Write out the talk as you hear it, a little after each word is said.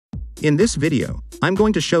In this video, I'm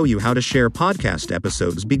going to show you how to share podcast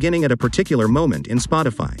episodes beginning at a particular moment in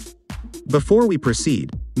Spotify. Before we proceed,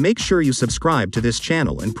 make sure you subscribe to this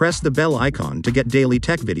channel and press the bell icon to get daily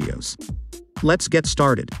tech videos. Let's get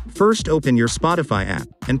started. First, open your Spotify app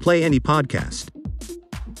and play any podcast.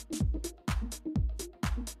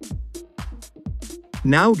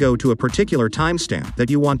 Now go to a particular timestamp that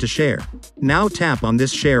you want to share. Now tap on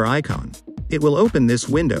this share icon. It will open this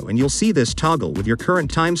window and you'll see this toggle with your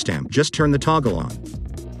current timestamp. Just turn the toggle on.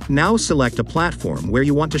 Now select a platform where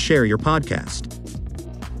you want to share your podcast.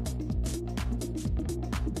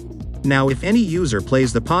 Now if any user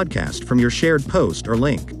plays the podcast from your shared post or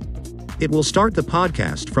link, it will start the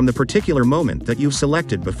podcast from the particular moment that you've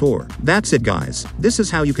selected before. That's it, guys. This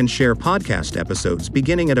is how you can share podcast episodes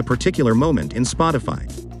beginning at a particular moment in Spotify.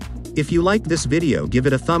 If you liked this video, give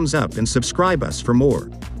it a thumbs up and subscribe us for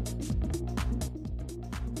more.